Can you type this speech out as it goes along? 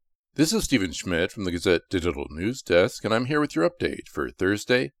This is Stephen Schmidt from the Gazette Digital News Desk, and I'm here with your update for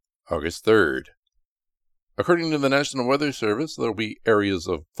Thursday, August 3rd. According to the National Weather Service, there will be areas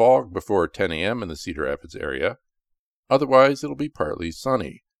of fog before 10 a.m. in the Cedar Rapids area. Otherwise, it'll be partly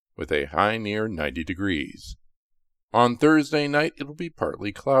sunny, with a high near 90 degrees. On Thursday night, it'll be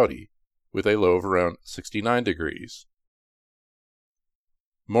partly cloudy, with a low of around 69 degrees.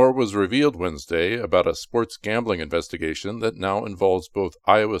 More was revealed Wednesday about a sports gambling investigation that now involves both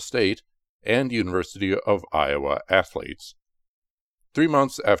Iowa State and University of Iowa athletes. 3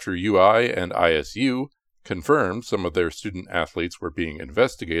 months after UI and ISU confirmed some of their student athletes were being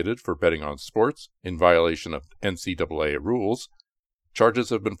investigated for betting on sports in violation of NCAA rules,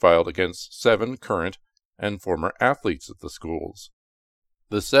 charges have been filed against 7 current and former athletes at the schools.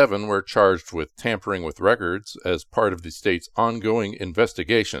 The 7 were charged with tampering with records as part of the state's ongoing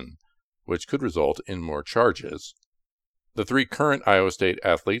investigation, which could result in more charges. The 3 current Iowa State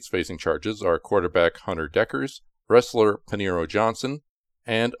athletes facing charges are quarterback Hunter Dekkers, wrestler Paniro Johnson,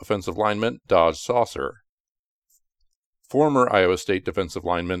 and offensive lineman Dodge Sauser. Former Iowa State defensive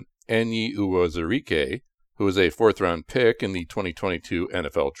lineman Enyi Uwazurike, who was a 4th-round pick in the 2022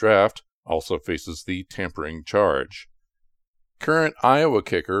 NFL Draft, also faces the tampering charge. Current Iowa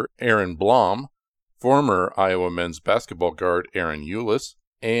kicker Aaron Blom, former Iowa men's basketball guard Ahron Ulis,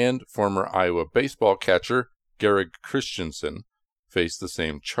 and former Iowa baseball catcher Gehrig Christensen face the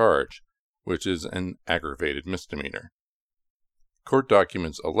same charge, which is an aggravated misdemeanor. Court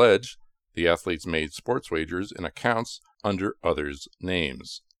documents allege the athletes made sports wagers in accounts under others'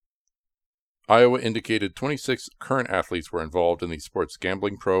 names. Iowa indicated 26 current athletes were involved in the sports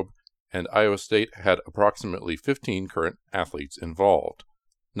gambling probe, and Iowa State had approximately 15 current athletes involved.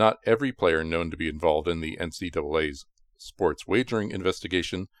 Not every player known to be involved in the NCAA's sports wagering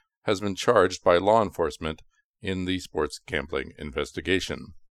investigation has been charged by law enforcement in the sports gambling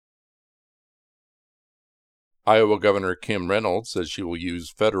investigation. Iowa Governor Kim Reynolds says she will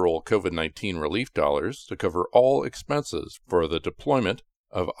use federal COVID-19 relief dollars to cover all expenses for the deployment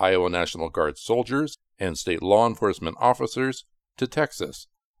of Iowa National Guard soldiers and state law enforcement officers to Texas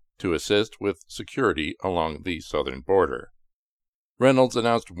to assist with security along the southern border. Reynolds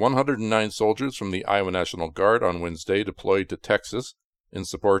announced 109 soldiers from the Iowa National Guard on Wednesday deployed to Texas in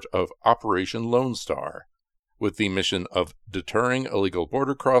support of Operation Lone Star, with the mission of deterring illegal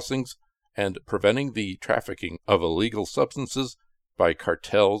border crossings and preventing the trafficking of illegal substances by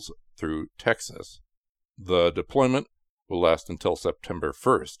cartels through Texas. The deployment will last until September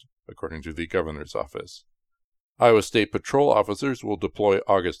 1st, according to the governor's office. Iowa State Patrol officers will deploy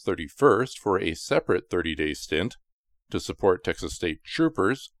August 31st for a separate 30-day stint to support Texas State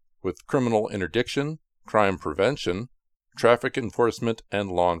troopers with criminal interdiction, crime prevention, traffic enforcement, and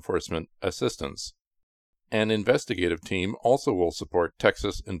law enforcement assistance. An investigative team also will support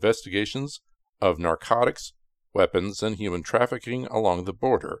Texas investigations of narcotics, weapons, and human trafficking along the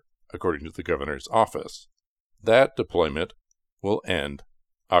border, according to the governor's office. That deployment will end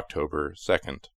October 2nd.